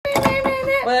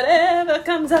Whatever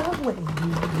comes our way.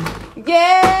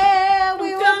 Yeah,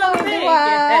 we will Gonna make it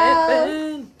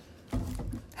happen.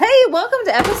 Hey, welcome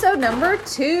to episode number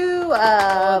 2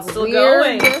 of still We're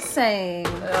going. Just Saying.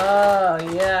 Oh,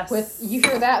 yes. With you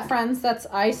hear that, friends? That's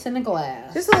ice in a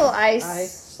glass. Just a little ice.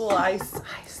 Ice. little ice.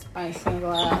 Ice in a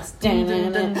glass.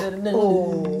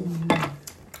 Oh.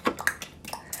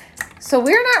 So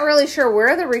we're not really sure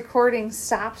where the recording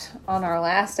stopped on our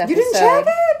last episode. You didn't check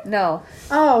it? No.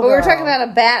 Oh, But we were girl. talking about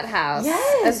a bat house,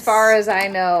 Yes. as far as I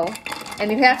know.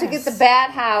 And you have to get the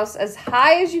bat house as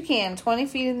high as you can, 20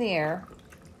 feet in the air.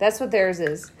 That's what theirs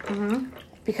is. Mm-hmm.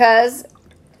 Because,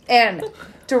 and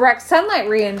direct sunlight,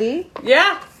 Randy.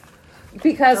 Yeah.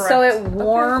 Because so Direct. it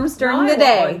warms Okay. during Why? the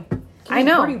day. I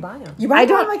know. Where do you buy them? You might I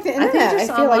not don't like the I think internet. I,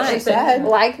 just feel like online. she said.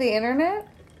 Like the internet?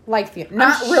 Like the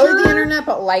not I'm really the sure internet,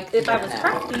 but like the If I was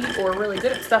internet. crafty or really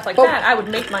good at stuff like But- that, I would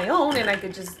make my own and I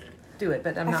could just do it,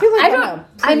 but I'm I not. feel like I on don't. a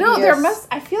I know there previous must.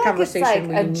 I feel like it's like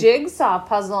conversation a we- jigsaw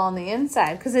puzzle on the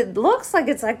inside because it looks like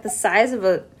it's like the size of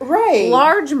a Right.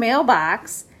 large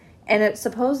mailbox, and it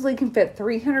supposedly can fit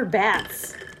 300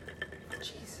 bats.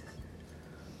 Jesus.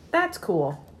 That's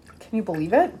cool. Can you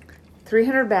believe it?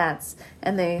 300 bats,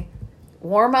 and they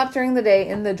warm up during the day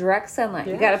in the direct sunlight.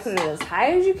 You got to Yes. put it as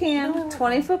high as you can,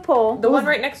 20-foot pole. The one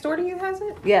right next door to you has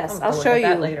it? Yes, I'm I'll gonna show look you. at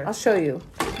that later. I'll show you.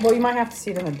 Well, you might have to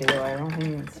see it in the daylight. I don't think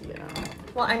you can see it now.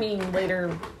 Well, I mean later,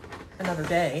 another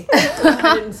day.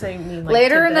 I didn't say mean like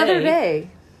Later, today. another day.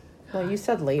 Well, you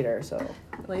said later, so.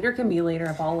 Later can be later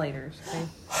of all laters. Okay?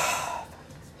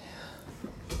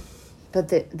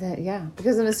 But yeah,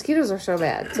 because the mosquitoes are so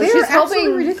bad. So They're she's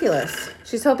absolutely hoping ridiculous.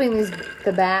 She's hoping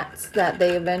the bats that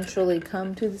they eventually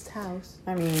come to this house.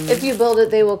 I mean, If you build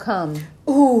it, they will come.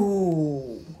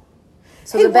 ooh.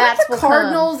 So Hey, the bats weren't will the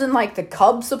Cardinals and like the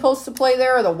Cubs supposed to play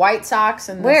there, or the White Sox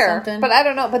and come. Where? something? But I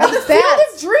don't know. But At the these Field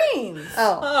bats. of Dreams.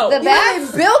 Oh, the Yeah,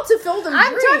 bats. they built to Field of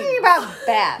I'm Dreams. talking about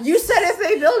bats. You said if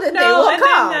they build it, they No, will and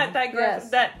come. then that digress.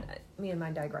 Yes. That me and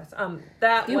mine digress.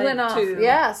 That You went off. to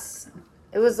Yes,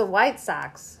 it was the White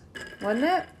Sox, wasn't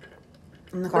it?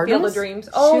 And the the Field Cardinals? of Dreams.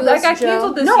 Oh, Shoeless that got Joe.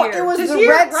 canceled this No, year. it was this the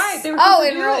year, Reds. right? They were Oh, supposed to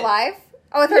in do real it. life.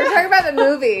 Oh, I thought you were talking about the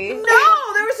movie.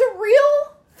 No, there was a real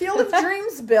Field of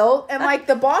Dreams built, and like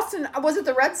the Boston, was it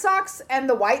the Red Sox and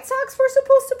the White Sox were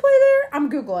supposed to play there? I'm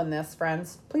Googling this,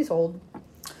 friends. Please hold.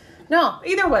 No,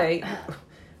 Either way,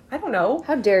 I don't know.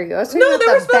 how dare you? I was talking No, about there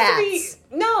the was supposed bats. to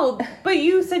be no, but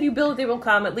you said you build, they will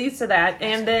come. It leads to that,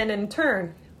 and then in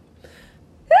turn,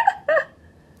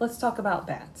 let's talk about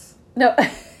bats. No.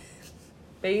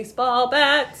 Baseball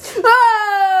bats.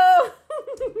 Oh!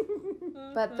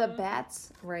 But the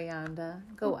bats, Rayonda,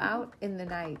 go out in the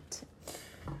night.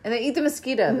 And they eat the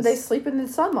mosquitoes. They sleep in the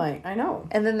sunlight. I know.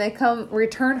 And then they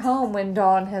return home when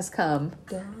dawn has come.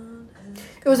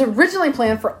 It was originally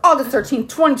planned for August 13th,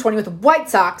 2020 with the White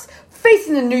Sox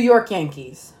facing the New York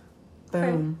Yankees.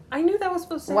 Boom. I knew that was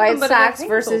supposed to White happen, but it got Sox canceled.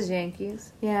 versus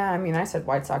Yankees. Yeah, I mean, I said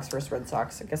White Sox versus Red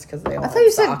Sox. I guess because they all I have thought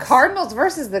you said socks. Cardinals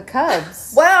versus the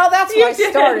Cubs. Well, that's You what I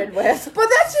did. started with. But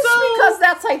that's just So- because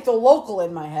that's like the local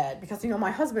in my head. Because, you know,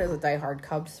 my husband is a diehard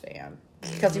Cubs fan.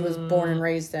 Because he was born and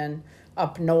raised in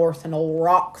up north in old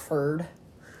Rockford.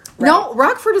 No,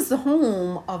 Rockford is the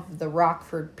home of the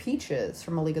Rockford Peaches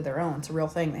from A League of Their Own. It's a real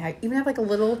thing. They even have like a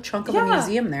little chunk of a Yeah.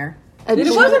 museum there. It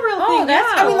was a real thing.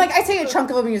 that's- Yeah. I mean, like, I say a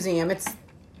chunk of a museum. It's,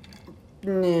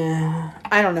 nah,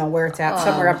 I don't know where it's at.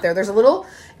 Somewhere up there. There's a little,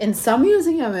 in some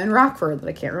museum in Rockford that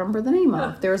I can't remember the name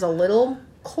of. There's a little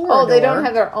corridor. Oh, they don't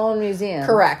have their own museum.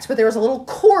 Correct. But there was a little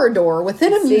corridor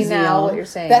within a See museum now what you're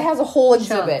saying. that has a whole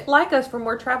exhibit like us for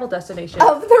more travel destinations.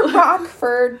 of the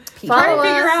Rockford Peaches. Trying to Follow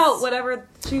figure us. out whatever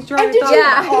she's trying And to did talk you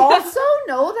Yeah. about. also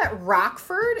know that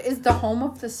Rockford is the home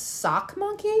of the sock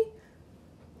monkey?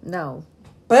 No.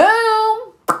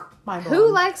 Boom! Mind Who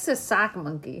blown. likes a sock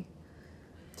monkey?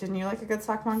 Didn't you like a good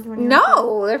sock monkey when you were a kid?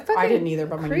 No, they're fucking I didn't either,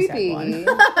 but my niece had creepy one.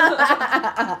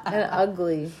 and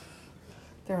ugly.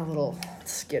 They're a little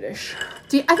skittish. I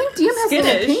think DM has a little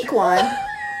Skittish? pink one.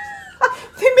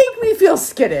 They make me feel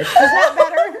skittish. Is that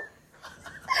better?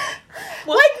 Like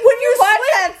when you Watch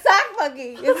sleep. that sock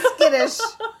monkey. It's skittish.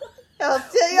 You'll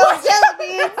tell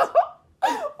me.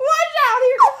 Watch out!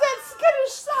 Here comes that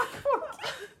skittish sock monkey.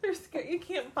 They're scared. You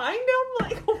can't find them.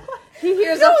 Like what? He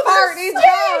hears No, a they're fart. He's skittish.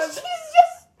 gone. He's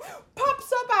just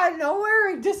pops up out of nowhere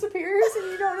and disappears, and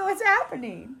you don't know what's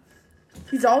happening.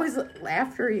 He's always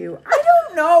after you. I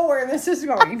don't know where this is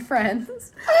going,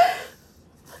 friends.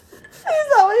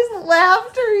 He's always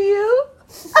laughter you.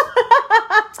 I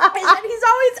said he's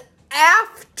always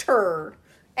after.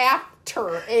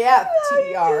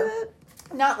 AFTR.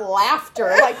 Not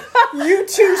laughter. Like, you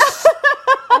two.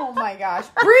 Oh my gosh.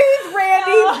 Breathe,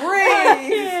 Randy,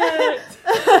 breathe.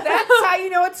 you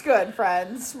know it's good,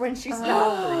 friends, when she's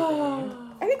not breathing.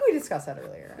 I think we discussed that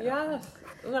earlier. Yes.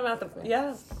 I'm about to,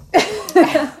 yes.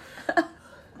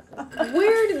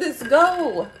 Where did this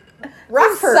go?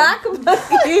 Rockford. Sock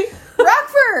monkey.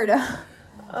 Rockford.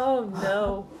 Oh,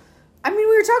 no. I mean,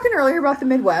 we were talking earlier about the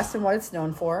Midwest and what it's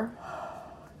known for.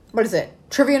 What is it?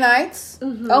 Trivia nights?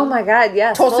 Mm-hmm. Oh my God,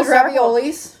 yes. Toasted Full circle.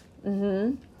 raviolis?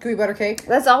 Mm-hmm. Gooey butter cake?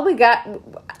 That's all we got.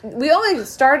 We only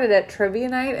started at trivia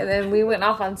night, and then we went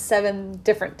off on 7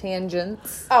 different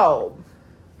tangents. Oh.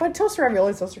 But toasted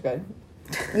raviolis, those are good.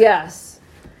 Yes.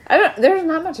 There's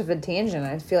not much of a tangent.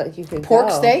 I feel like you could Pork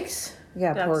go. steaks?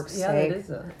 Yeah, pork Yeah, steak. that is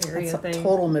an area That's a thing.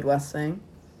 total Midwest thing.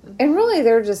 And really,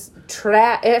 they're just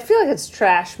trash. I feel like it's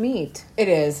trash meat. It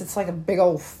is. It's like a big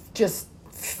old, just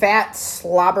fat,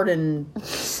 slobbered in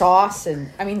sauce,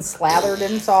 slathered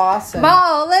in sauce. And...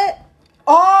 Mullet.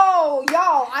 Oh,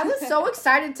 y'all, I was so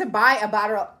excited to buy a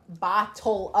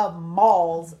bottle of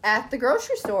Malls at the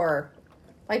grocery store,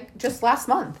 like just last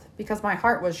month, because my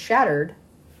heart was shattered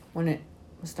when it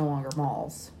was no longer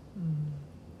Malls.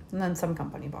 And then some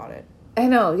company bought it. I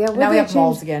know. Yeah. Now we have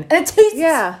Malls again. And it tastes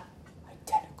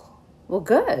identical. Well,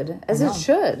 good. As it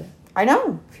should. I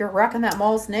know. If you're rocking that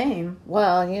Malls name.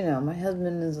 Well, my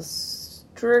husband is a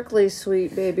strictly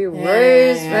Sweet Baby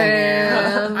Ray's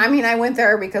fan. I mean, I went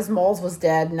there because Malls was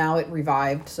dead. Now it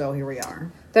revived, so here we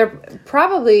are. They're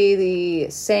probably the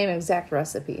same exact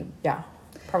recipe. Yeah,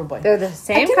 probably. They're the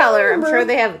same cannot color. remember. I'm sure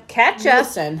they have ketchup,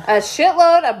 Listen. a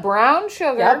shitload of brown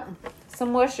sugar, Yep.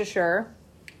 some Worcestershire,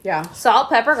 Yeah. salt,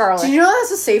 pepper, garlic. Did you know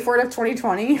that's a safe word of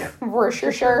 2020?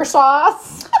 Worcestershire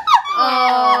sauce.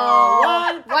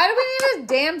 Oh, why do we need a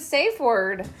damn safe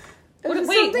word? Wait, it's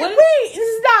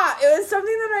not. It was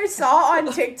something that I saw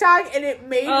on TikTok, and it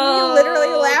made me literally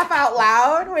laugh out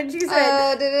loud when she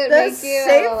said, Did it the make you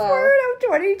safe LOL? word of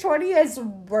 2020 is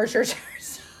Worcestershire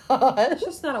sauce. It's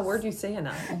just not a word you say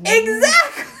enough.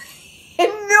 Exactly.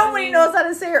 And nobody knows how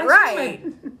to say it right.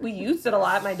 We used it a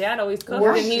lot. My dad always cooked,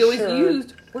 Worcestershire. and he always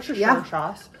used Worcestershire Yeah.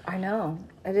 sauce. I know.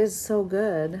 It is so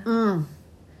good.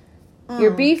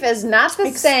 Your beef is not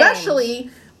the same. Especially,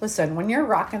 listen, when you're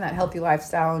rocking that healthy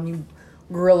lifestyle and you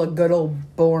grill a good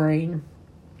old boring,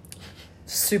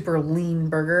 super lean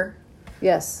burger,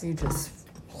 Yes. you just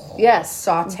Yes.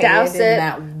 saute Douse it in it.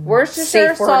 that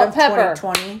Worcestershire safe word salt, of pepper.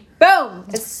 2020. Boom.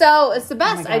 It's the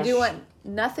best. my I do gosh. want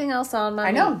nothing else on my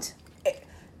I know. meat.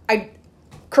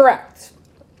 Correct.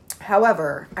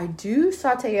 However, I do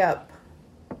saute up.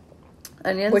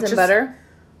 Onions Which and is- butter.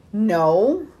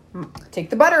 No, take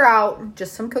the butter out,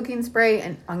 just some cooking spray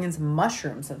and onions and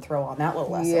mushrooms and throw on that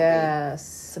little SOB. Yes.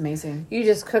 It's amazing. You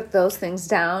just cook those things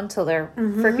down till they're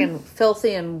freaking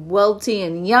filthy and welty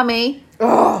and yummy.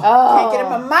 Can't get in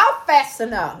my mouth fast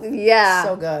enough. Yeah.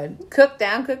 So good. Cook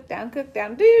down, cook down, cook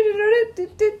down. Was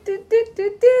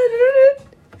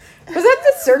that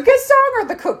the circus song or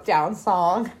the cook down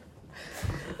song?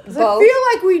 'Cause I Both. feel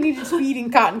like we need to be eating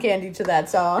cotton candy to that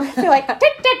song. I feel like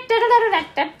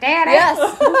Yes.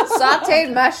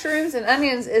 Sauteed mushrooms and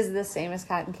onions is the same as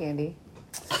cotton candy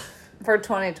for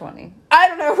 2020. I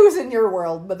don't know who's in your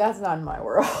world, but that's not in my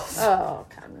world. Oh,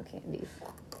 cotton candy.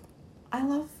 I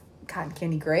love cotton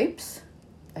candy grapes.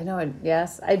 I know it.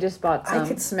 Yes. I just bought some. I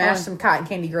could smash some cotton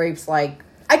candy grapes like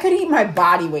I could eat my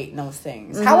body weight in those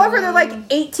things. However, they're like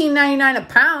 $18.99 a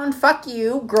pound. Fuck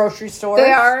you, grocery store.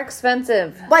 They are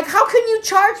expensive. Like, how can you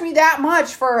charge me that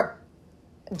much for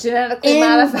Genetically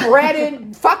modified.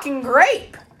 inbred fucking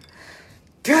grape?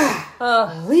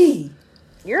 Golly.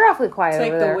 You're awfully quiet Take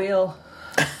over the there. wheel.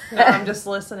 No, I'm just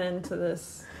listening to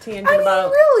this tangent I mean,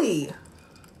 about really?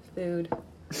 food.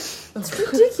 It's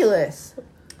ridiculous.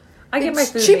 I get my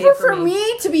It's food cheaper made for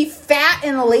me to be fat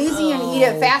and lazy and eat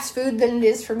at fast food than it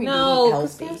is for me to eat No,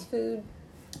 because healthy. fast food.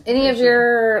 Any of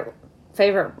your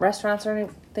favorite restaurants or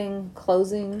anything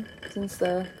closing since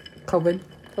the COVID.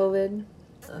 COVID?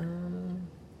 I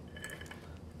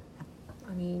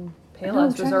mean, I'm Payless trying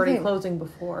was to already think. closing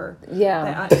before.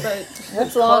 Yeah. But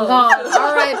That's long gone.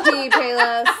 R.I.P.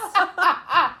 Payless.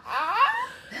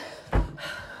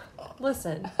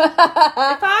 Listen, if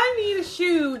I need a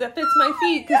shoe that fits my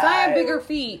feet, because I have bigger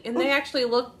feet and they actually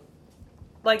look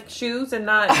like shoes and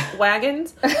not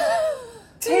wagons, Do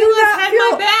Payless had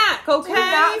my back, okay? Do you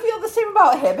not feel the same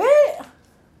about Hibbit?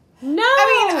 No.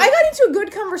 I mean, I got into a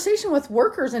good conversation with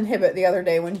workers in Hibbit the other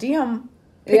day when DM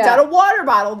picked Yeah. out a water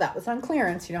bottle that was on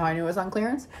clearance. You know how I knew it was on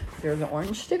clearance? There was an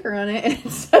orange sticker on it and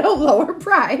it said a lower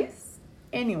price.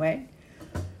 Anyway,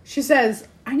 she says,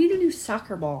 I need a new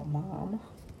soccer ball, Mom.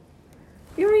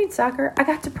 You don't need soccer? I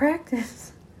got to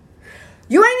practice.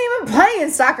 You ain't even playing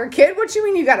soccer, kid. What you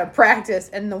mean you got to practice?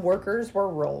 And the workers were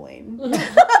rolling.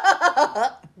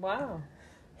 Wow.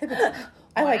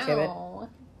 I like Hibbit. Wow.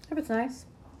 Hibbit's nice.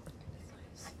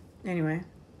 Anyway,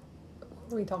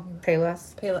 What are we talking about?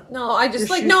 Payless. Payless. No, I just Your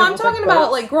like shoes no. don't I'm look like talking about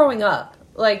boats. like growing up.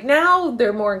 Like now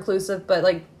they're more inclusive, but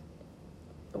like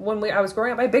when I was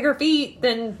growing up, I had bigger feet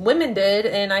than women did,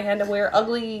 and I had to wear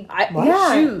ugly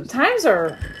Yeah, shoes. times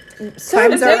are so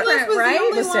Times are- different, was the right?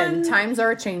 only Listen, one- times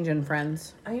are changing,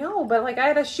 friends. I know, but like I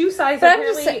had a shoe size. But I'm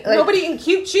Apparently, just saying, like- nobody in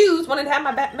cute shoes wanted to have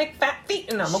my big fat feet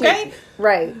in them. Okay,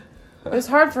 Right. It was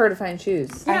hard for her to find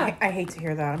shoes. Yeah. I hate to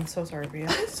hear that. I'm so sorry for you.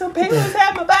 so Payless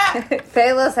had my back.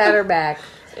 Payless had her back.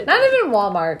 Not even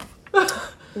Walmart.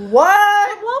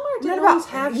 What? Walmart didn't What always about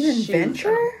have even shoes.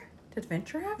 Venture? Did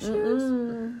Venture have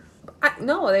shoes?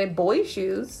 No, they had boy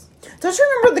shoes. Don't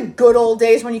you remember the good old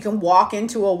days when you can walk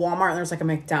into a Walmart and there's like a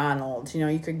McDonald's? You know,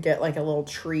 you could get like a little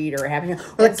treat or have, or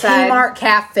the Inside. Kmart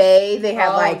Cafe. They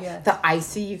have Oh, like yes. the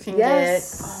icy you can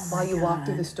Yes. get. Oh, While you my walk God.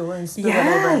 through the store and spill Yes.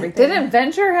 it over everything. Didn't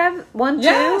Venture have one too?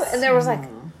 Yes. And there was like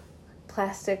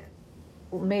plastic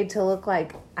made to look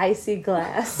like icy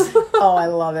glass. Oh, I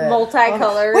love it.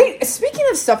 Multicolored. Wait, speaking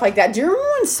of stuff like that, do you remember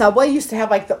when Subway used to have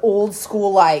like the old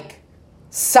school like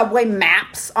Subway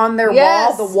maps on their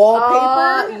wall, the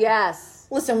wallpaper? Yes.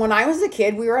 Listen, when I was a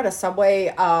kid, we were at a Subway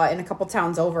in a couple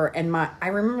towns over, and I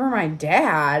remember my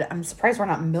dad. I'm surprised we're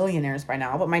not millionaires by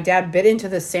now, but my dad bit into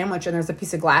this sandwich, and there's a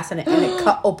piece of glass in it, and it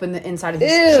cut open the inside of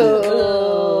his cheek.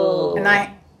 Ew. And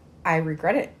I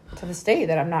regret it to this day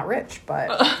that I'm not rich, but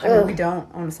I mean, we don't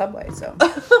own a Subway, so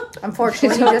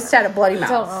unfortunately, he just had a bloody Don't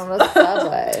mouth, own a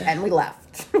Subway. and we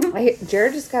left.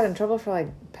 Jared just got in trouble for like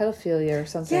pedophilia or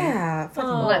something. Yeah, fucking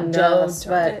Oh, Not no, just,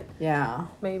 darn but- it. yeah,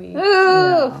 Maybe.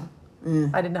 Ooh.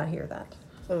 I did not hear that.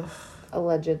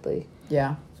 Allegedly.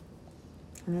 yeah.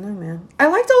 I don't know, man. I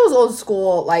liked all those old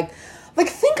school, like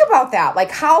think about that,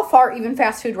 like how far even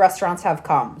fast food restaurants have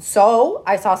come. So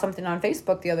I saw something on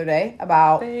Facebook the other day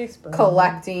about Facebook.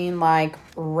 collecting like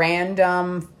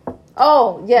random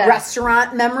Oh, yes.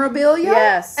 restaurant memorabilia.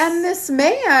 Yes. And this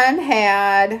man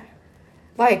had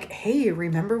like, hey,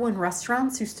 remember when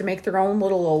restaurants used to make their own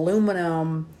little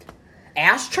aluminum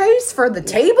ashtrays for the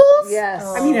tables? Yes.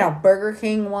 I mean, a Burger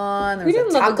King one. There was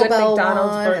didn't a love a Taco good Bell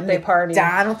McDonald's one, birthday and party.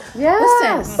 McDonald's.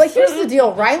 Yes. Listen, but here's the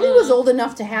deal. Riley was old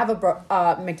enough to have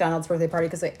a McDonald's birthday party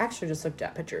because I actually just looked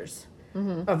at pictures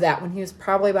of that when he was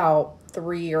probably about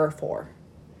 3 or 4.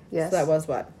 Yes. So that was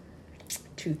what?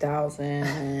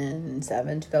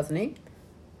 2007, 2008?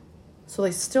 So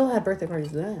they still had birthday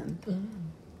parties then.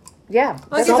 Yeah.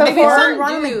 Like So it's maybe before some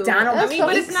Ronald do. McDonald I mean,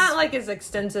 but it's cakes. not like as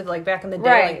extensive like back in the day.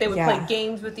 Right. Like they would Yeah. play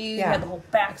games with you. You Yeah. had the whole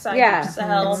backside Yeah.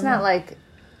 yourself. It's not like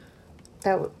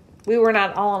that. We were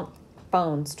not all on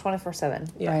phones 24/7.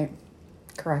 Yeah. Right.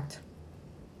 Correct.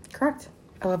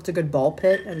 I loved a good ball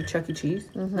pit at a Chuck E. Cheese.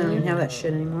 I don't even have that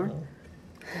shit anymore.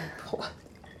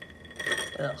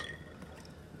 Ugh.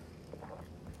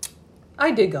 I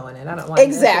did go in it. I don't want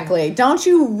Exactly. Don't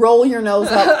you roll your nose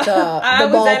up the I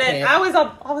was ball in pit. it. I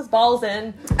was balls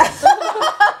in.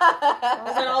 I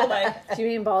was in all the way. Do you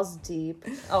mean balls deep?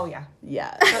 Oh yeah.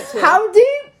 Yeah. too. How deep?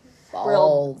 Real-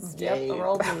 Balls Yep. deep.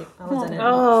 Real deep. I was in it.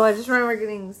 Oh, I just remember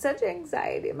getting such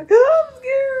anxiety. I'm like, oh, I'm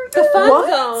scared. The fun What?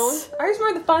 zone. I just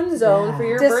remember the fun zone for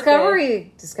your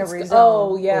Discovery Zone.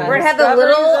 Oh, yeah. Where it had the Discovery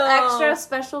little Zone. extra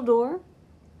special door.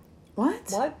 What?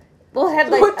 birthday. What? Well, it had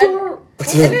like What door?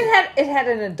 and it had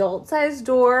an adult sized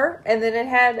door, and then it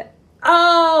had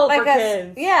Oh, like for a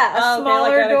kids. a Oh, okay,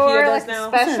 smaller like door, IKEA like does now.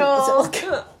 special.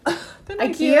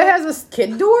 Didn't IKEA has a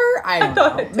kid door? I don't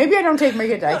know. Maybe I don't take my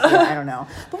kid to IKEA. I don't know.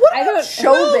 But what I about don't-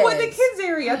 showbiz? No, with the kids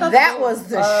area. I thought That was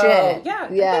the shit. Yeah.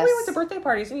 Yes. Then we went to birthday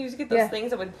parties and you used to get those Yeah.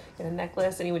 things that would get a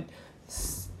necklace and you would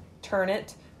turn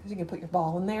it. You could put your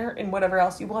ball in there and whatever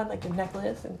else you want, like your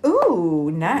necklace. And Ooh,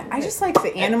 not. I just like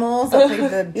the animals that play the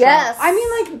drum. Yes. I mean,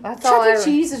 like, That's all Chuck I- E.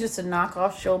 Cheese is just a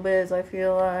knockoff showbiz, I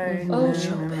feel like. Oh,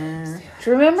 showbiz. Do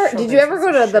you remember? Showbiz Did you ever is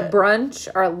go the to the shit. brunch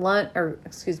or lunch or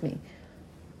excuse me,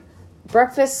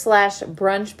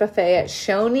 breakfast/brunch buffet at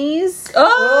Shoney's?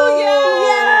 Oh,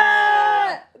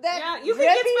 yeah! That Yeah, you could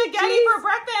get drippy spaghetti cheese- for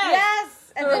breakfast.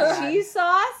 Yes, and the cheese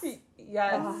sauce.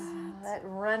 Yes. That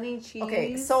runny cheese.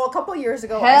 Okay, so a couple years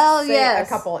ago, Hell I say yes. a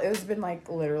couple, it was been like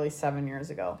literally 7 years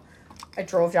ago. I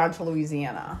drove down to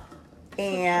Louisiana,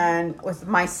 and it was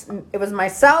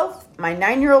myself, my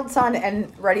 9-year-old son,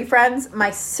 and ready friends, my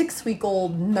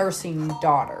 6-week-old nursing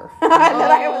daughter.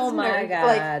 Oh my God.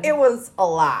 Like it was a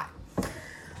lot.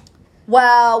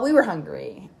 Well, we were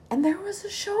hungry, and there was a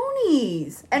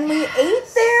Shoney's, and we ate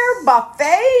there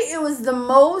buffet. It was the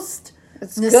most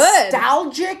It's good.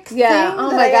 nostalgic Yeah, thing oh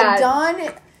that my I had God.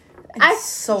 done. I-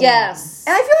 So yes.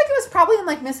 long. And I feel like it was probably in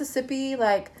like Mississippi.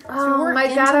 Like, so we Oh weren't my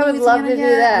into God, I would love Louisiana to do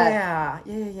yet. that.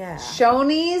 Yeah.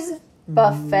 Shoney's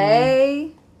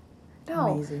buffet.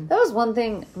 No, Amazing. that was one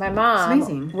thing. My mom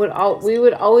amazing. we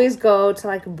would always go to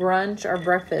like brunch or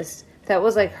breakfast. That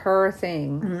was like her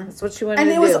thing. That's what she wanted And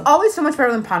to it do. was always so much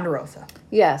better than Ponderosa.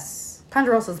 Yes.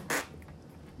 Ponderosa's.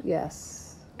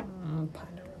 Yes.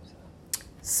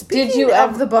 Speaking Did you of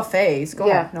ever- the buffets, go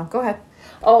Yeah. ahead. No, go ahead.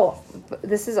 Oh,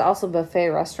 this is also a buffet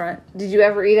restaurant. Did you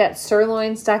ever eat at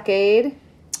Sirloin Stockade?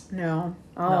 No.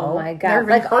 Oh No. my God. Never even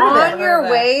Like heard of on it. your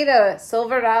way to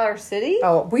Silver Dollar City?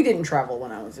 Oh, we didn't travel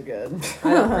when I was a kid. I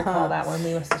don't recall that one.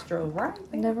 We must have drove right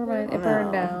there. Never mind. It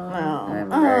burned down. I'm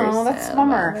No. very Oh, that's a sad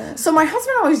bummer. about it. So my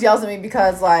husband always yells at me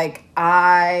because like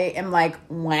I am like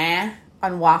wah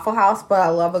on Waffle House, but I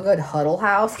love a good Huddle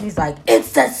House. And he's like,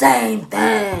 it's the same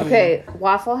thing. Okay,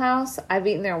 Waffle House. I've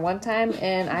eaten there one time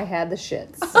and I had the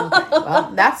shits.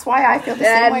 Well, that's why I feel the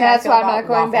same And way. that's I feel why I'm about not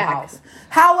going Waffle back. House.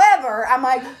 However, I'm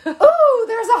like, ooh,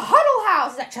 there's a Huddle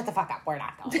House. He's like, shut the fuck up. We're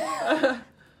not going.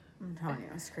 I'm telling you,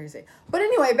 it's crazy. But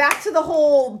anyway, back to the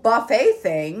whole buffet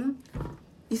thing.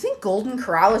 You think Golden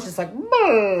Corral is just like,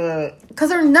 because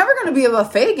they're never going to be a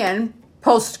buffet again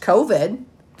post-COVID.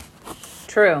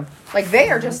 True. Like, they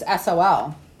are just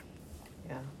SOL.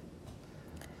 Yeah.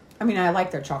 I mean, I like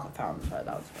their chocolate fountain, but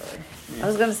that was really... I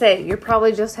was gonna say you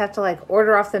probably just have to like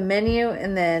order off the menu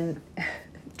and then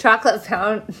chocolate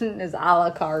fountain is a la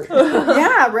carte.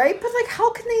 Yeah, right? But, like,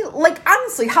 how can they... Like,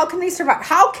 honestly, how can they survive?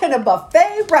 How can a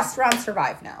buffet restaurant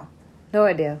survive now? No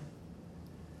idea.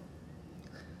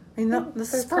 I mean,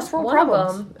 this is first world One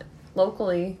problems. of them,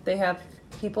 locally, they have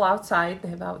people outside. They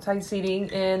have outside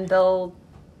seating, and they'll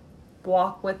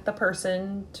walk with the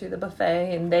person to the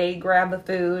buffet, and they grab the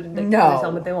food, and they No. tell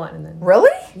them what they want, and then Really?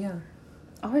 yeah.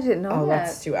 Oh, I didn't know Oh, that.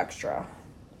 that's too extra.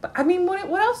 But I mean, what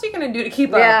else are you gonna do to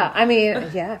keep up? Yeah, I mean,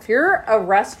 yeah, if you're a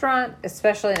restaurant,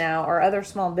 especially now, or other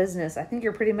small business, I think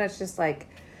you're pretty much just like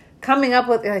coming up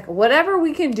with like whatever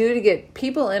we can do to get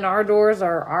people in our doors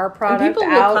or our And product people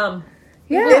out. will come.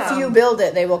 Yeah. If you build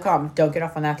it, they will come. Don't get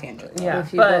off on that tangent. Yeah,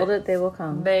 If you but build it, they will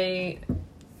come.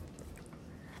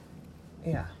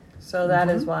 Yeah. So that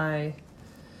Mm-hmm. is why.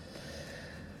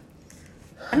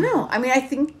 I don't know. I mean, I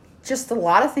think just a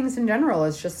lot of things in general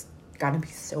is just got to be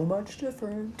so much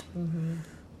different. Mm-hmm.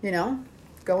 You know?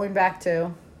 Going back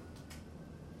to,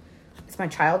 is my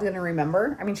child going to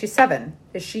remember? I mean, she's 7.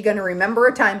 Is she going to remember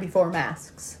a time before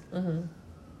masks? Mm-hmm.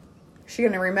 Is she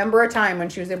going to remember a time when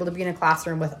she was able to be in a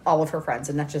classroom with all of her friends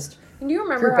and not just... And do you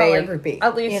remember Group how, A or like, Group B,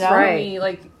 at least you know? for Right. me,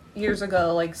 like years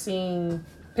ago, like seeing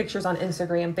pictures on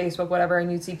Instagram, Facebook, whatever, and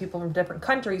you'd see people from different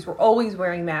countries were always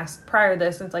wearing masks prior to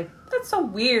this, and it's like, that's so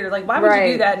weird. Like, why would you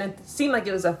Right. do that? And it seemed like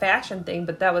it was a fashion thing,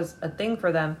 but that was a thing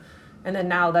for them. And then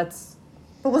now that's...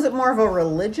 But was it more of a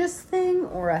religious thing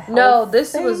or a health No,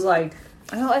 this thing? was like...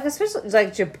 I know, like especially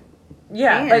like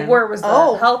Yeah, Man. like where it was the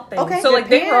Oh, health thing. okay. So, like,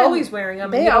 they were Japan, always wearing them.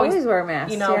 they and you always wear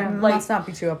masks. you know, yeah. like- Must not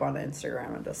be too up on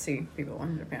Instagram and to see people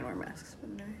in Japan wear masks. But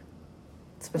anyway,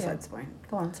 it's besides the point.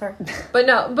 Go on, sorry. But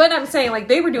no, but I'm saying, like,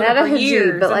 they were doing Not it a for Haji,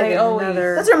 years. but and like they always...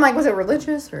 another. That's what I'm like, was it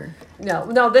religious or?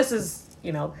 No, this is,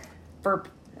 you know, for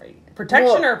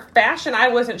protection or fashion. I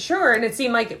wasn't sure, and it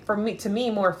seemed like to me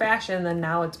more fashion than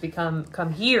now it's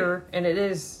come here, and it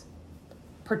is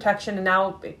protection, and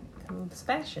now it becomes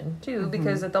fashion too.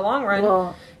 Because at the long run,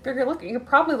 Well- if you're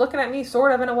probably looking at me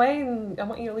sort of in a way, and I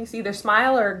want you to at least either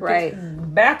smile or Right.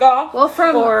 back off. Well,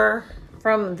 or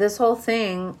from this whole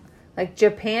thing, like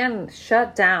Japan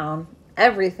shut down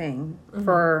everything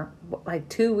for like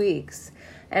 2 weeks.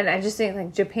 And I just think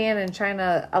like Japan and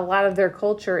China, a lot of their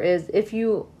culture is if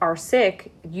you are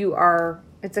sick,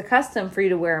 it's a custom for you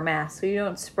to wear a mask so you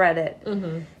don't spread it.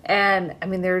 Mm-hmm. And I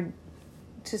mean, they're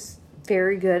just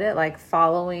very good at like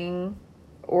following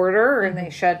order and they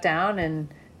shut down and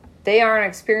they aren't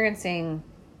experiencing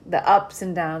the ups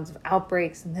and downs of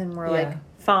outbreaks. And then we're like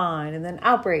fine. And then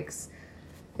outbreaks.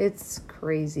 It's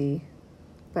crazy.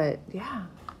 But yeah.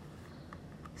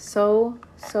 So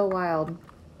wild.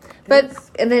 But,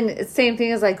 and then the same thing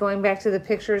is like going back to the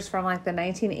pictures from like the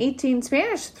 1918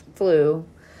 Spanish flu.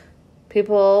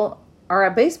 People are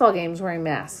at baseball games wearing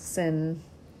masks and...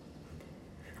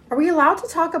 Are we allowed to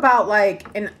talk about like,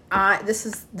 and this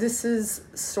is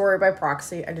story by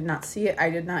proxy. I did not see it. I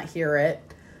did not hear it.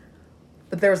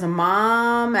 But there was a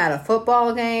mom at a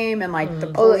football game and like the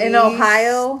police in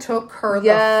Ohio? took her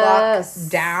Yes. the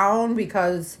fuck down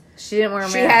because She didn't wear a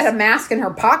mask. she had a mask in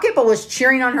her pocket but was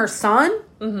cheering on her son.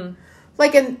 Mm-hmm.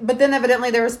 Like, but then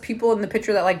evidently there was people in the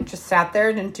picture that like just sat there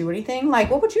and didn't do anything.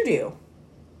 Like, what would you do?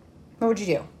 What would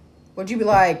you do? Would you be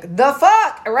like, the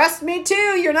fuck? Arrest me too.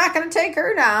 You're not going to take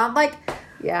her down. Like,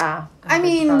 Yeah. I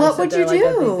mean, probably what sit would there you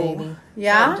like a big do? baby. I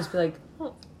Yeah. would just be like,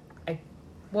 oh,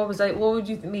 What would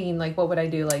you mean? Like, what would I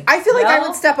do? Like, I feel like I yell?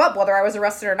 would step up whether I was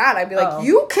arrested or not. I'd be like, Oh.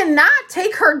 you cannot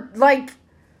take her, like,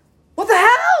 what the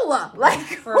hell? Like,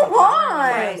 For come on.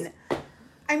 right.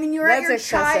 I mean, you're at That's your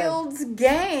excessive. child's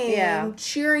game, Yeah.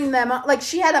 cheering them up. Like,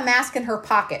 she had a mask in her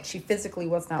pocket. She physically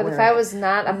was not But wearing if I it. was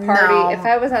not a party, No. if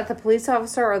I was not the police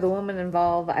officer or the woman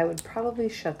involved, I would probably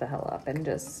shut the hell up and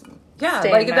just Yeah,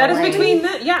 stay like in if my that is lane. between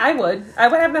them. Yeah, I would. I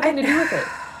would have nothing to do with it.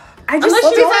 I just Unless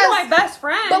you don't- were my best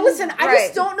friend. But listen, I Right.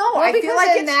 just don't know. Well, I feel because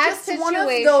like in it's that just one of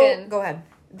situation- those. Go ahead.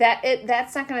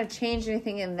 that's not going to change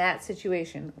anything in that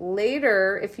situation.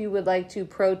 Later, if you would like to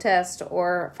protest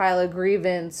or file a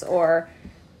grievance, or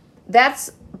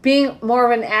that's being more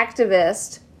of an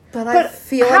activist. But I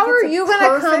feel like how are it's a you going to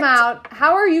come perfect- out?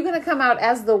 How are you going to come out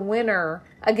as the winner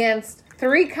against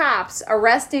 3 cops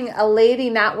arresting a lady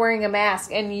not wearing a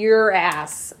mask and your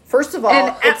ass? First of all,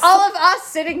 And it's all of us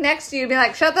sitting next to you, be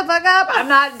like, "Shut the fuck up! I'm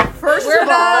not." First we're of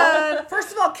done.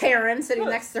 all, Karen sitting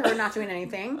next to her not doing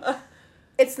anything.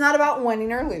 It's not about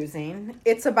winning or losing.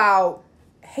 It's about,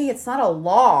 hey, it's not a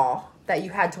law that you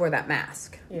had to wear that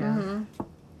mask. yeah. Mm-hmm.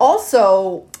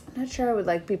 Also, I'm not sure I would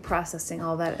like be processing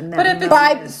all that in that. But if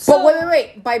it's- moment. but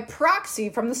wait. By proxy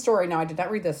from the story, now I did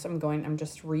not read this. I'm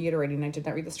just reiterating. I did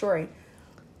not read the story.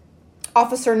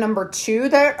 Officer number 2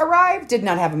 that arrived did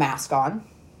not have a mask on.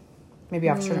 Maybe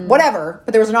officer, whatever.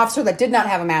 But there was an officer that did not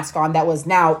have a mask on that was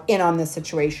now in on this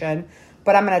situation.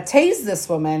 But I'm going to tase this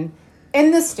woman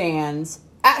in the stands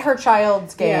at her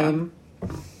child's game.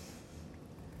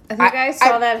 I think I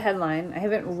saw I- that headline. I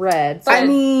haven't read, I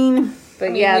mean,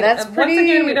 but yeah, that's pretty. Once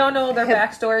again, we don't know their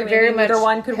backstory. Maybe very neither much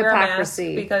one could wear a mask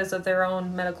hypocrisy. because of their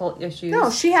own medical issues. no,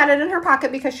 she had it in her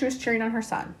pocket because she was cheering on her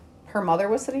son. Her mother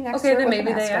was sitting next to Okay, her then with a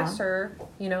maybe they mask asked on. her,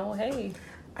 hey.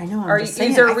 I know. Are I'm just you- saying.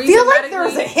 is there a I reason feel like there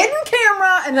was a medically- hidden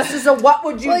camera, and this is a what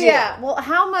would you Well, do? yeah. Well,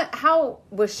 how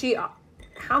was she?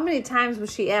 How many times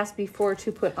was she asked before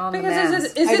to put on the Because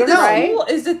mask? is I it don't the know. school?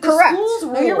 Is it the Correct. school's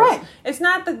No, rule? you're right. It's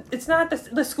not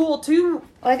the school to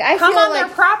Like, I come feel on like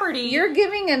their property. you're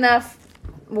giving enough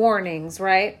warnings,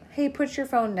 right? Hey, put your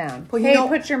phone down. Well, hey,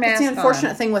 put your mask it's the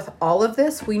unfortunate on. thing with all of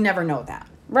this. We never know that.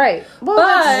 Right. Well, But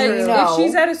that's true. No. if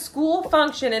she's at a school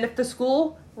function and if the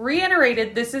school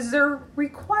reiterated this is their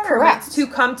requirement Correct. to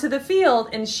come to the field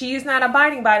and she's not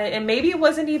abiding by it, and maybe it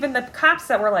wasn't even the cops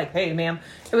that were like, hey ma'am,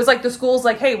 it was like the school's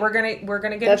like, hey, we're gonna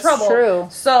get That's in trouble. true.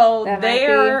 So That they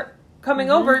might be. are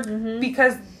coming over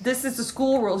because this is the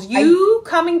school rules. You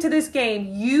coming to this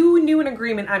game, you knew an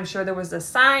agreement. I'm sure there was a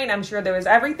sign. I'm sure there was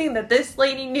everything that this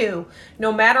lady knew,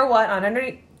 no matter what, on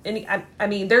any. I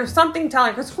mean, there's something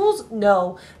telling, because schools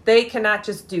know they cannot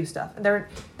just do stuff.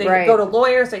 They Right. go to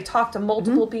lawyers, they talk to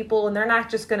multiple people, and they're not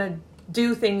just going to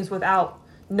do things without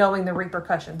knowing the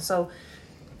repercussions. So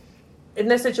in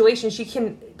this situation, she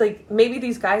can, like, maybe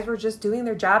these guys were just doing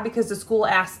their job because the school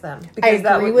asked them. Because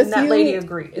I agree with that you lady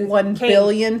agreed.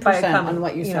 1,000,000,000% on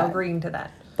what you said. Agreeing to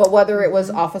that. But whether it was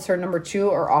officer number 2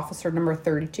 or officer number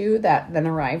 32 that then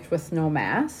arrived with no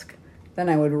mask, then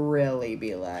I would really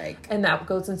be like, And that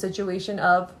goes in situation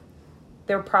of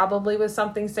there probably was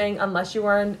something saying unless you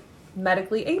are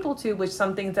medically able to, which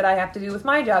some things that I have to do with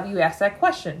my job, you ask that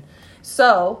question.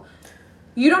 So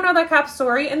you don't know that cop's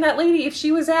story, and that lady, if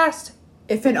she was asked,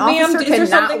 if an Ma'am, officer is there cannot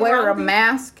something wear wrong a with you?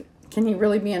 mask, can he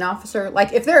really be an officer?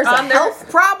 Like, if there's a there- health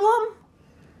problem,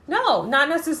 no, not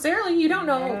necessarily. You don't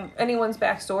know anyone's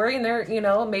backstory, and they're,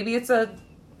 maybe it's a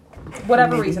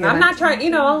whatever Maybe reason. you're I'm not- not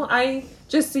trying, I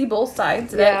just see both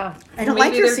sides. Yeah. I don't Maybe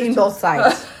like you're they're seeing just- both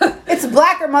sides. It's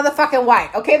black or motherfucking white.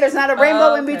 Okay, there's not a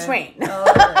rainbow in Okay. between.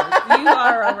 Okay. You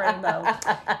are a rainbow.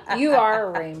 You are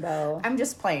a rainbow. I'm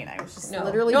just playing. I was just No.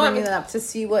 literally No, I bringing mean- it up to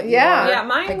see what. Yeah. your- Yeah,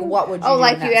 mine- Like, what would you? Oh, do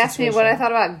like in that you asked me what I situation?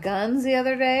 thought about guns the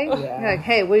other day. Yeah. You're like,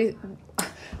 hey, what do you?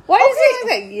 Why do you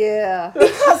say like that? Yeah.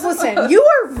 Because listen, you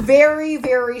are very,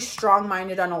 very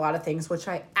strong-minded on a lot of things, which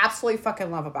I absolutely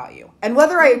fucking love about you. And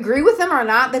whether I agree with them or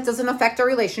not, that doesn't affect our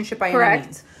relationship by Correct. any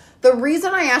means. The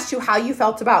reason I asked you how you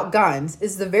felt about guns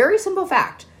is the very simple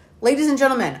fact. Ladies and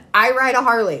gentlemen, I ride a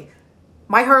Harley.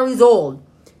 My Harley's old.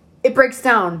 It breaks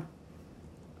down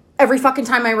every fucking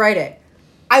time I ride it.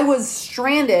 I was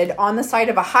stranded on the side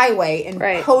of a highway in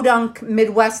Right. Podunk,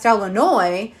 Midwest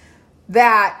Illinois,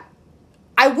 that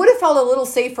I would have felt a little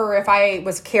safer if I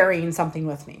was carrying something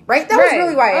with me, right? That was Right.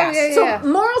 really why I Oh, asked. yeah, So, yeah.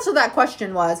 moral to that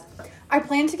question was, I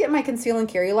plan to get my conceal and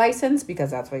carry license because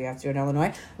that's what you have to do in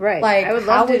Illinois. Right. Like, I would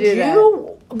how love to do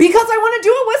you? Because I want to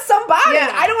do it with somebody.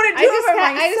 I don't want to do it by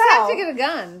I just have to myself. get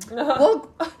a gun. Well,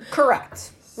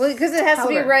 correct. Well, because it has to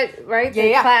be However- right? Yeah, The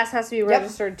yeah. class has to be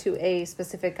registered to a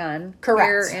specific gun.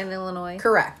 Correct. Here in Illinois.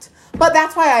 Correct. But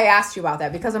that's why I asked you about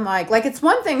that, because I'm like, it's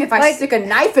one thing if I Like, stick a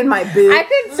knife in my boot, I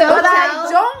could so but I tell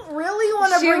don't really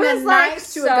want to she bring a was like knife to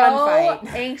so a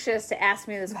gunfight. anxious to ask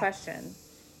me this question.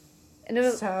 And it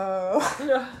was So,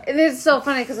 and it's so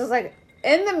funny because it was like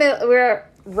in the middle, we were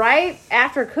right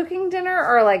after cooking dinner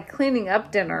or like cleaning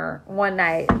up dinner one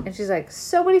night, and she's like,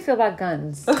 "So, what do you feel about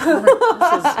guns?" I'm like,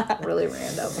 this is really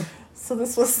random. so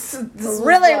this was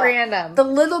Really random. The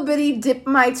little bitty dip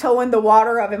my toe in the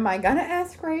water of, am I gonna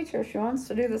ask Rachel if she wants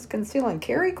to do this conceal and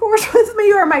carry course with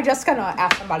me, or am I just gonna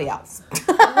ask somebody else?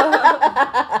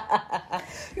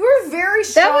 You were very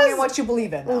strong in what you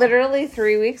believe in, though. Literally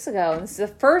 3 weeks ago. And this is the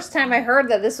first time I heard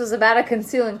that this was about a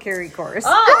conceal and carry course.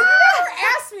 Oh, you never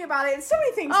asked me about it. So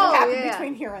many things Oh, have happened yeah.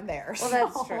 between here and there. Well,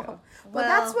 that's true. But Well-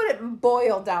 that's what it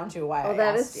boiled down to. Why I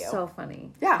that asked is you. so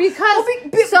funny. Yeah, Because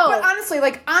but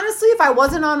honestly, if I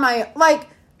wasn't on my I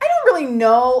don't really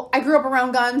know. I grew up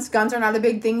around guns. Guns are not a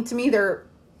big thing to me. They're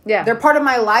part of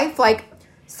my life. Like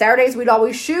Saturdays we'd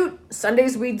always shoot.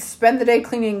 Sundays we'd spend the day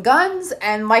cleaning guns,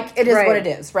 and it is what it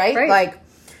is, right? Like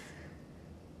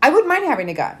I wouldn't mind having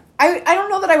a gun. I don't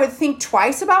know that I would think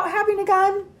twice about having a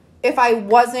gun if I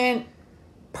wasn't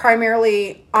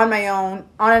primarily on my own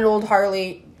on an old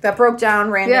Harley that broke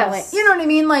down randomly. Yes. You know what I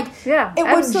mean? It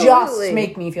would just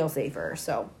make me feel safer.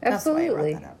 So that's why I brought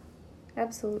that up.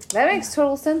 Absolutely. That makes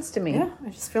total sense to me. Yeah, I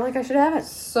just feel like I should have it.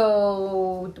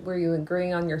 So, were you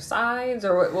agreeing on your sides,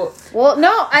 or what? Well,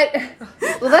 no,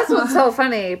 that's what's so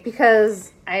funny,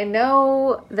 because I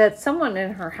know that someone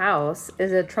in her house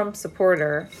is a Trump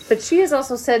supporter, but she has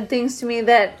also said things to me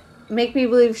that make me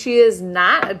believe she is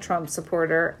not a Trump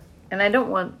supporter, and I don't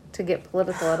want to get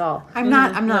political at all. I'm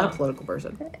not a political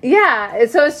person. Yeah,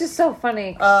 so it's just so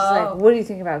funny. She's like, what do you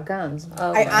think about guns?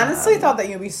 I honestly thought that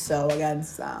you'd be so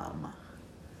against them.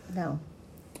 No.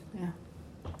 Yeah.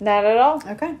 Not at all.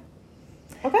 Okay.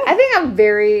 I think I'm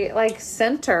very,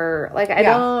 center. I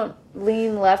don't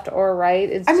lean left or right.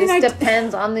 It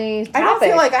depends on the topic. I don't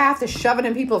feel like I have to shove it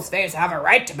in people's face. I have a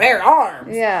right to bear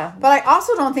arms. Yeah. But I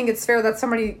also don't think it's fair that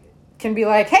somebody can be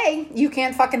like, hey, you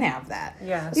can't fucking have that.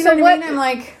 Yeah. You know what I mean? I'm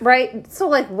like... Right. So,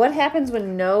 what happens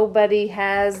when nobody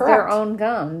has their own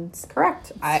guns?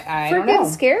 Correct. I don't know.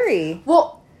 Freaking scary.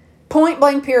 Well... Point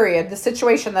blank period, the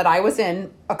situation that I was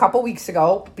in a couple weeks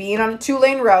ago, being on a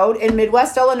 2-lane road in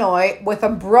Midwest Illinois with a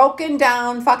broken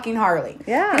down fucking Harley.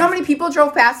 Yeah. You know how many people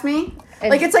drove past me?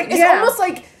 And It's almost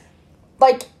like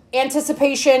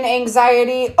anticipation,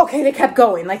 anxiety. Okay, they kept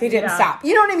going. They didn't stop.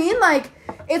 You know what I mean?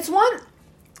 It's one,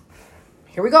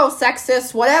 here we go,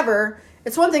 sexist, whatever.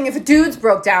 It's one thing if a dude's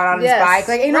broke down on his bike.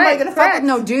 Ain't nobody gonna fuck with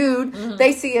no dude. Mm-hmm.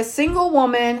 They see a single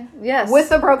woman with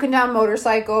a broken down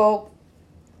motorcycle.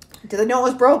 Did they know it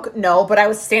was broke? No, but I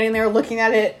was standing there looking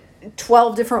at it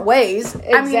 12 different ways.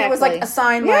 Exactly. I mean, it was like a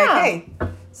sign hey,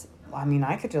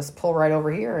 I could just pull right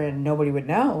over here and nobody would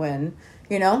know. And,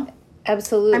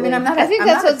 Absolutely. I mean, I'm not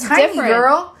that's a tiny different.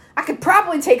 girl. I could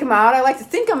probably take him out. I like to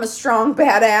think I'm a strong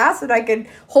badass and I could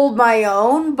hold my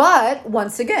own. But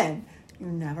once again, you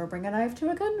never bring a knife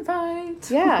to a gunfight.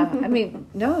 Yeah. I mean,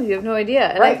 no, you have no idea.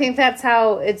 And I think that's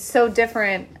how it's so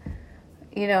different.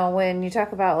 When you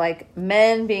talk about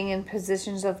men being in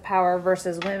positions of power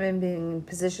versus women being in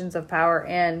positions of power,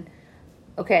 and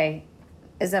okay,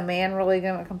 is a man really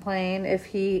going to complain if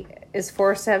he is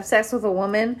forced to have sex with a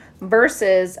woman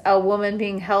versus a woman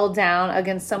being held down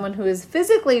against someone who is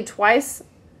physically twice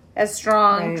as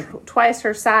strong, twice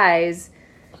her size?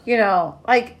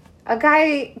 A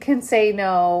guy can say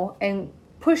no and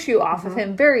push you off of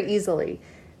him very easily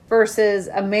versus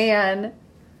a man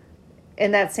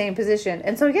in that same position.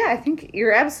 And so, I think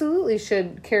you absolutely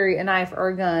should carry a knife or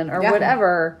a gun or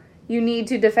whatever you need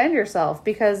to defend yourself,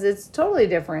 because it's totally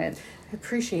different. I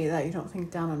appreciate that you don't think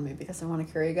down on me because I want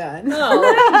to carry a gun. Oh,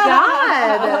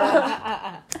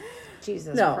 God.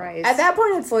 Jesus Christ. At that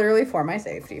point, it's literally for my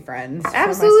safety, friends.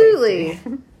 Absolutely.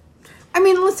 I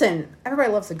mean, listen,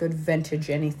 everybody loves a good vintage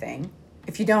anything.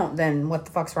 If you don't, then what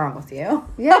the fuck's wrong with you?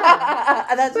 Yeah.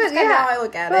 That's just kind of how I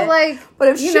look at it. But but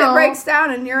if shit breaks down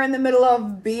and you're in the middle of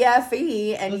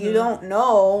BFE and you don't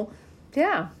know...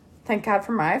 Yeah. Thank God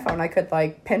for my iPhone. I could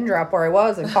pin drop where I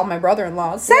was and call my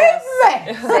brother-in-law. Save me!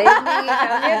 Save me. Come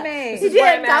get me. He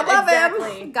did. God love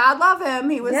him. God love him.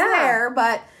 He was there,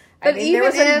 but there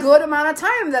was a good amount of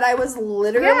time that I was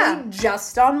literally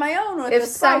just on my own with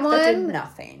this bike that did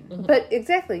nothing. But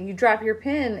exactly, you drop your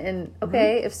pin, and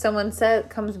if someone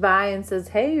comes by and says,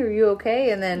 "Hey, are you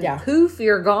okay?" and then poof,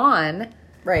 you're gone.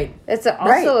 Right. It's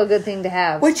also a good thing to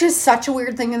have. Which is such a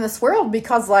weird thing in this world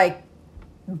because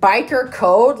biker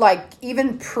code, like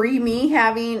even pre-me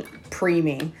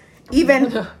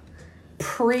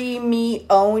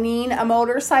owning a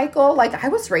motorcycle. Like I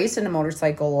was raised in a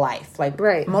motorcycle life. Like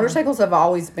motorcycles have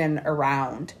always been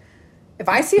around. If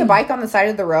I see a bike on the side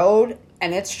of the road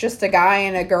and it's just a guy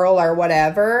and a girl or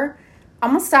whatever,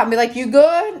 I'm gonna stop and be like, you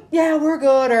good? Yeah, we're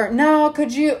good. Or no,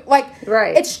 could you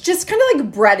it's just kind of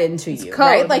like bred into you,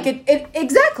 right? Like it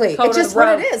exactly. It's just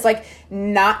what it is. Like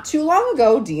not too long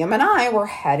ago, DM and I were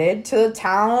headed to the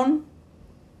town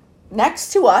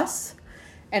next to us,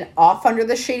 and off under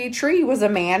the shady tree was a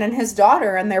man and his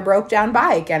daughter and their broke down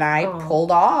bike, and I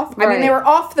pulled off. I mean, they were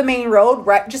off the main road,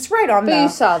 right on but you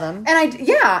saw them. And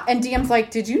and DM's like,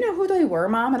 did you know who they were,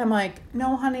 Mom? And I'm like,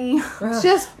 no, honey. It's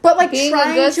just but like being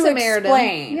trying a good to Samaritan.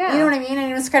 Explain. Yeah. You know what I mean? And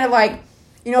it was kind of like,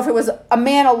 you know, if it was a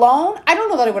man alone, I don't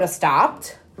know that I would have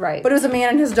stopped. Right. But it was a man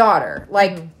and his daughter.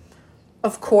 Like,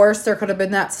 of course, there could have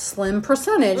been that slim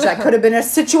percentage. That could have been a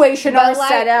situation or a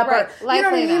setup. Or, you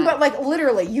know what I mean? But like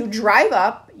literally, you drive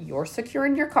up, you're secure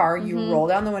in your car, you roll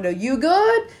down the window. You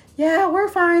good? Yeah, we're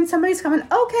fine. Somebody's coming.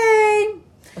 Okay.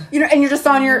 You know, and you're just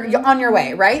on your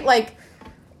way, right? Like,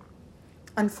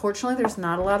 unfortunately, there's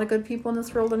not a lot of good people in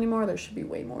this world anymore. There should be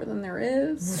way more than there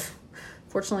is.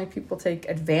 Fortunately, people take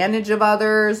advantage of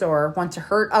others or want to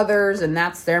hurt others, and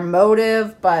that's their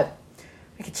motive. But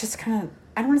like, it's just kind of,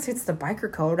 I don't want to say it's the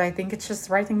biker code. I think it's just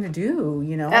the right thing to do,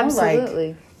 you know? Absolutely.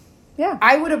 Like, yeah.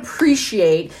 I would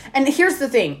appreciate, and here's the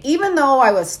thing, even though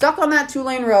I was stuck on that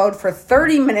 2-lane road for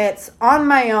 30 minutes on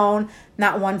my own,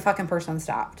 not one fucking person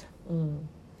stopped.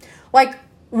 Like,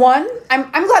 one,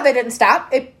 I'm glad they didn't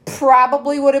stop. It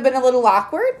probably would have been a little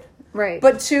awkward. Right.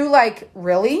 But two, like,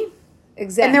 really?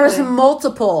 Exactly. And there was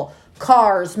multiple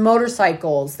cars,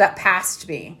 motorcycles that passed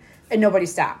me, and nobody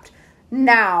stopped.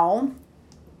 Now,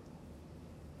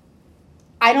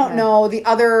 I don't know, the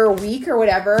other week or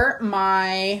whatever,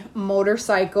 my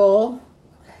motorcycle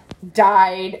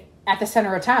died at the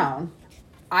center of town.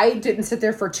 I didn't sit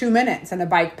there for 2 minutes, and a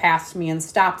bike passed me and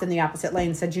stopped in the opposite lane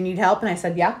and said, you need help? And I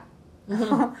said, yeah.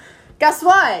 Guess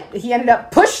what? He ended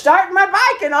up push starting my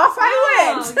bike, and off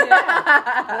I went.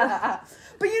 Yeah.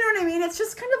 But you know what I mean? It's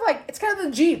just kind of like, it's kind of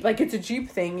the Jeep. Like, it's a Jeep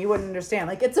thing. You wouldn't understand.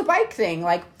 Like, it's a bike thing.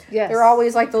 Like, they're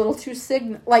always like the little two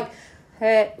signal, like,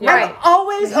 right. I'm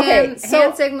always,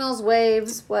 hand signals,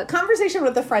 waves, what? Conversation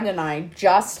with a friend and I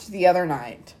just the other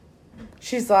night.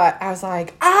 She's like, I was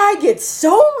like, I get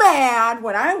so mad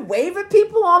when I wave at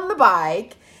people on the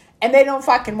bike and they don't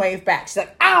fucking wave back. She's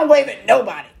like, I don't wave at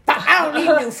nobody. I don't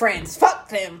need new friends. Fuck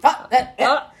them. Fuck that.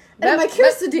 And I'm like,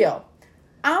 here's the deal.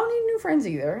 I don't need new friends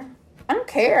either. I don't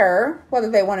care whether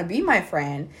they want to be my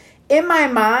friend. In my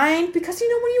mind, because, you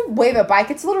know, when you wave a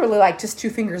bike, it's literally like just 2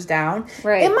 fingers down.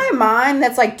 Right. In my mind,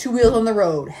 that's like 2 wheels on the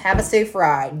road. Have a safe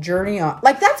ride. Journey on.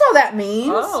 Like, that's all that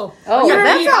means. Oh, you know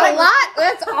that's what a lot.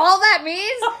 That's all that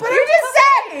means? But I'm just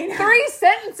saying. 3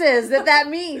 sentences that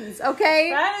means, okay?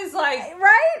 That is like,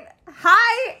 right?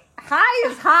 High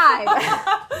is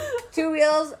high. 2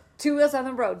 wheels on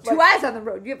the road. 2 eyes on the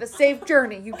road. You have a safe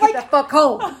journey. You get the fuck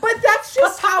home. But that's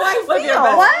just how I live your feel.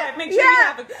 best What? life. Make sure you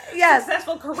have a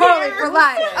successful career. Harley for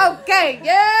life. Okay,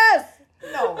 yes.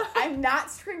 No, I'm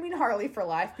not screaming Harley for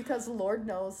life because Lord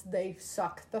knows they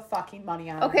suck the fucking money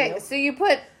out of you. Okay, so you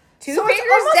put 2 So it's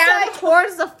fingers almost down like-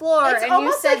 towards the floor, It's and you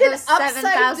almost said like an the 7,000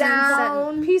 upside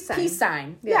down cent peace sign. Peace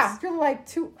sign. Yes. Yeah, you're like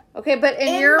Okay, but in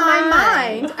in your my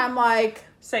mind, I'm like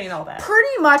Saying all that.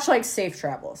 pretty much like safe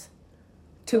travels.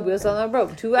 2 wheels on the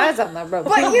road, 2 eyes on the road,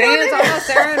 But 2 you know what hands I on mean? the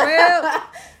steering wheel.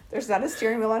 There's not a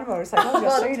steering wheel on a motorcycle,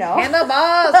 just so you know.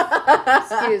 Handlebars.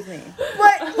 Excuse me.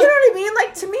 But you know what I mean?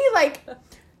 Like, to me, like,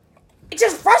 it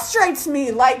just frustrates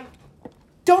me. Like,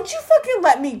 don't you fucking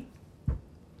let me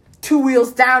 2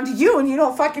 wheels down to you and you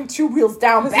don't fucking 2 wheels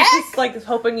down back. It's just like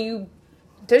hoping you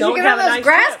Did Don't you get have on a those nice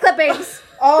grass trip. clippings?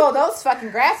 Oh, those fucking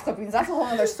grass clippings. That's a whole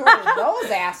other story. Those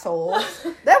assholes.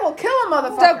 That will kill a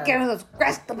motherfucker. Don't get on those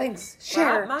grass clippings.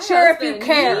 Sure, My sure if you husband,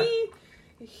 care.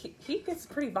 He gets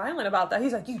pretty violent about that.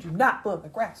 He's like, you do not blow the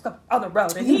grass up on the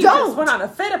road. And You he don't. just went on a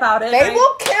fit about it. They and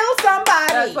will kill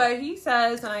somebody. That's what he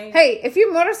says. And I, Hey, if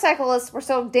you motorcyclists were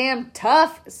so damn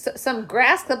tough, some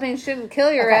grass clippings shouldn't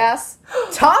kill your Okay. ass.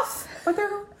 Tough. but they're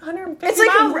 150 It's like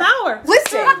miles an hour.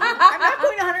 Listen, I'm not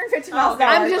going 150 miles an Okay.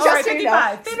 hour. I'm just- so you know,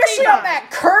 55, especially on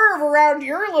that curve around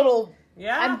your little.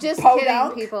 Yeah. I'm just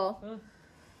Podunk. kidding, people.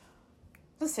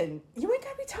 Listen, you ain't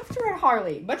gotta be tough to ride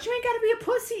Harley, but you ain't gotta be a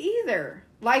pussy either.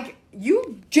 Like,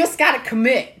 you just gotta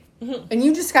commit. And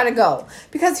you just gotta go.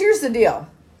 Because here's the deal.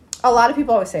 A lot of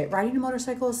people always say, riding a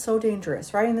motorcycle is so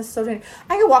dangerous. Riding this is so dangerous.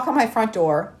 I can walk on my front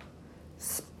door,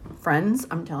 Friends,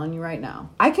 I'm telling you right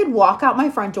now. I could walk out my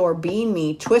front door, being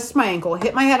me, twist my ankle,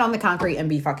 hit my head on the concrete, and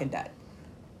be fucking dead.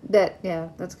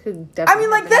 That's could definitely. I mean,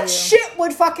 like, that shit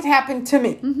would fucking happen to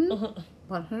me.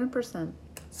 100%.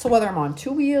 So whether I'm on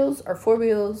 2 wheels or 4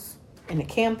 wheels, in a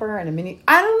camper, in a mini,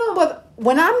 I don't know, but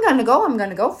when I'm going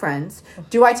to go, friends.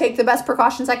 Do I take the best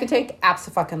precautions I can take?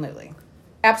 Absolutely.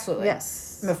 Absolutely.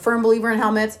 Yes. I'm a firm believer in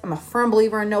helmets. I'm a firm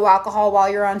believer in no alcohol while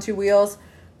you're on 2 wheels.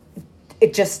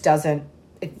 It just doesn't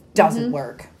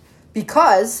work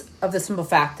because of the simple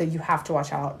fact that you have to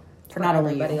watch out for not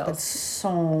only you, but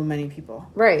so many people.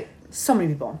 Right. So many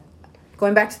people.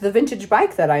 Going back to the vintage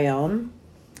bike that I own,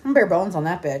 I'm bare bones on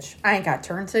that bitch. I ain't got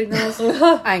turn signals.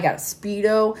 I ain't got a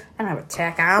speedo. I don't have a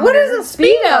tachometer. What is a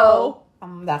speedo?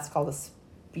 That's called a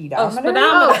speedometer.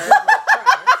 Oh,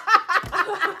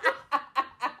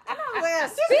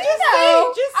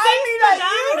 speedometer.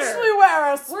 I usually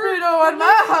wear a speedo on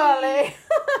my Harley.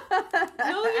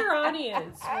 Know your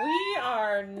audience. We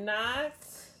are not.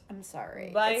 I'm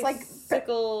sorry.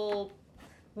 Bicycle,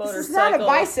 motorcycle. This is not a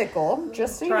bicycle.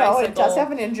 Just so you know, it does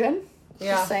have an engine.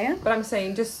 Yeah. Just saying. But I'm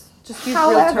saying just use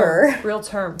real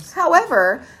terms.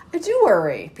 However, I do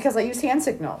worry because I use hand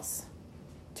signals.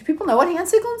 Do people know what hand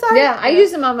signals are? Yeah, I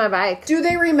use them on my bike. Do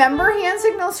they remember hand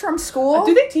signals from school?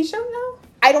 Do they teach them now?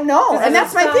 I don't know. And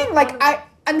that's my thing. Like,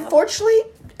 unfortunately,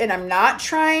 and I'm not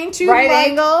trying to. Right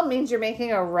angle means you're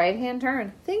making a right hand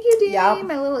turn. Thank you, Dee, Yep.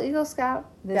 my little Eagle Scout.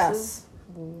 This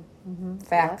is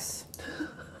facts.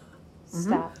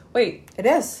 Stop. Wait, it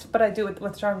is. But I do it.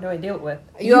 What arm do I do it with?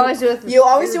 You always do it. You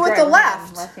always do it with the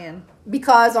left. Left hand.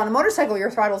 Because on a motorcycle,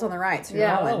 your throttle's on the right. So you're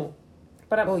rolling. Oh,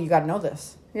 but you got to know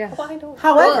this. Yeah. Well, I don't.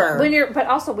 However, when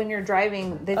you're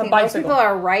driving, they think most people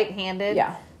are right-handed.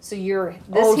 Yeah. So this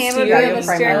hand would be on the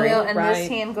steering wheel, and this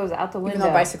hand goes out the window. Even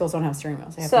though bicycles don't have steering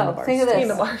wheels, they have handlebars. Think of this: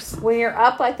 handlebars. When you're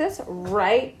up like this,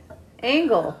 right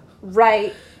angle,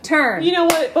 right turn. You know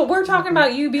what? But we're talking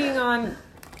about you being on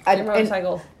your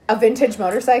motorcycle. A vintage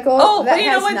motorcycle. Oh, that but you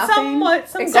know has what? Nothing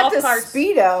Some except golf a carts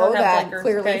speedo that blinkers,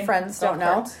 clearly friends don't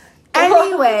know. Carts.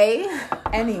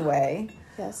 Anyway.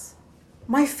 Yes.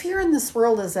 My fear in this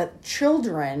world is that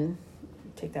children,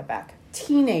 take that back,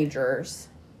 teenagers,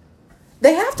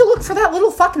 they have to look for that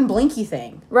little fucking blinky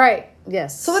thing. Right.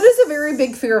 Yes. So that is a very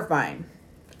big fear of mine.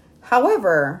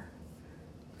 However,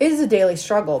 it is a daily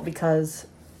struggle because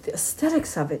the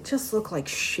aesthetics of it just look like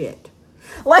shit.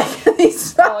 Like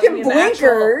these fucking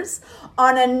blinkers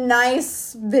on a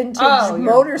nice vintage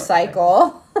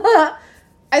motorcycle,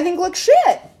 I think look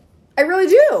shit. I really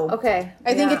do. Okay.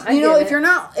 I think it's,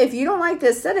 if you don't like the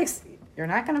aesthetics, you're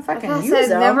not going to fucking use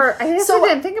them. I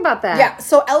didn't think about that. Yeah.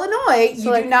 So Illinois,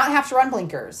 you do not have to run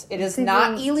blinkers. It is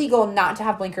not illegal not to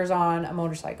have blinkers on a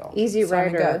motorcycle. Easy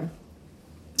rider. Good.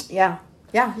 Yeah.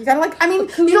 Yeah. You gotta you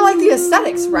don't like the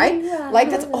aesthetics, right? Like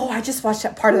that's, I just watched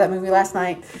that part of that movie last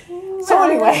night. So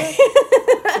anyway.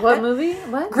 What movie?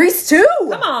 What? Grease 2.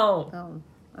 Come on. Oh.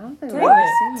 I don't think I've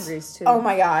seen Grease 2. Oh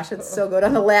my gosh, it's so good.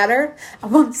 On the ladder, I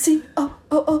want to see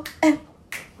OOON.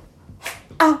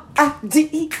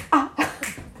 R-I-D-E-R.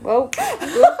 Whoa.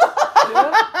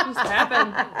 Just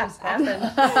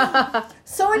happened.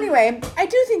 So anyway, I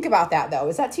do think about that though.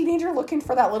 Is that teenager looking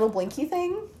for that little blinky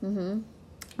thing? Mm-hmm.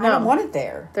 I don't want it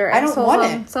there. They're I don't want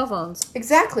it. Cell phones.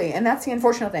 Exactly, and that's the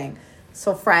unfortunate thing.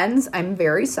 So friends, I'm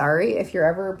very sorry if you're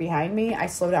ever behind me. I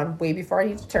slow down way before I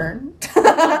need to turn.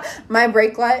 My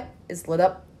brake light is lit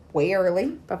up way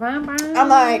early. I'm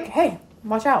like, hey,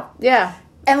 watch out. Yeah.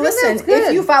 And listen,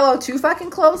 if you follow too fucking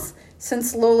close,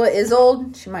 since Lola is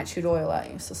old, she might shoot oil at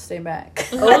you, so stay back.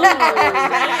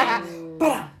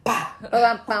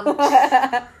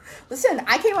 Listen,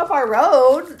 I came up our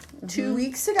road 2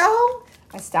 weeks ago.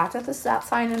 I stopped at the stop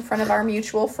sign in front of our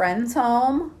mutual friend's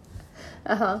home.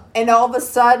 And all of a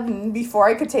sudden, before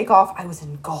I could take off, I was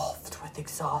engulfed with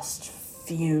exhaust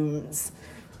fumes.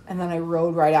 And then I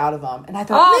rode right out of them. And I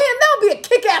thought, man, that would be a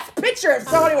kick-ass picture if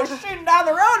somebody was shooting down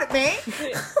the road at me.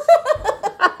 It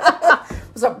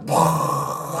was a...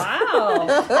 Wow.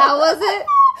 How was it?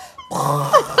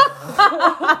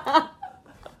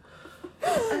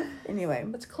 Anyway.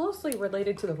 It's closely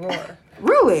related to the roar.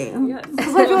 Really? Yes.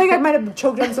 Because I feel like I might have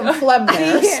choked on some phlegm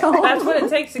there. So. That's what it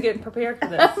takes to get prepared for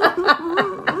this.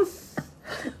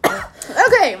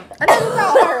 Okay, enough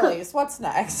about Harleys. What's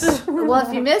next? Well,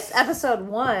 if you missed episode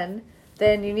 1,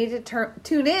 then you need to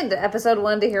tune in to episode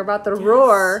 1 to hear about the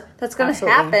roar that's going to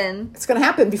happen. It's going to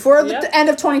happen before the end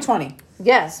of 2020.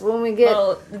 Yes, when we get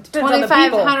it depends on the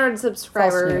people. 2,500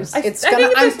 subscribers. It's I gonna.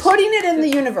 think I'm it's- putting it in the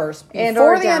universe And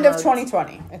before or the end of downloads.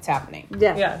 2020. It's happening.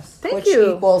 Yeah. Yes. Thank Which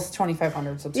you. equals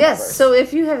 2,500 subscribers. Yes, so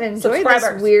if you have enjoyed this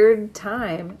Subscribers. weird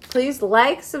time, please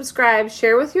like, subscribe,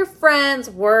 share with your friends.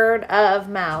 Word of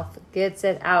mouth gets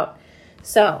it out.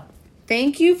 So,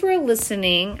 thank you for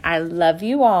listening. I love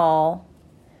you all.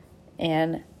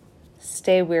 And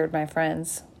stay weird, my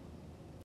friends.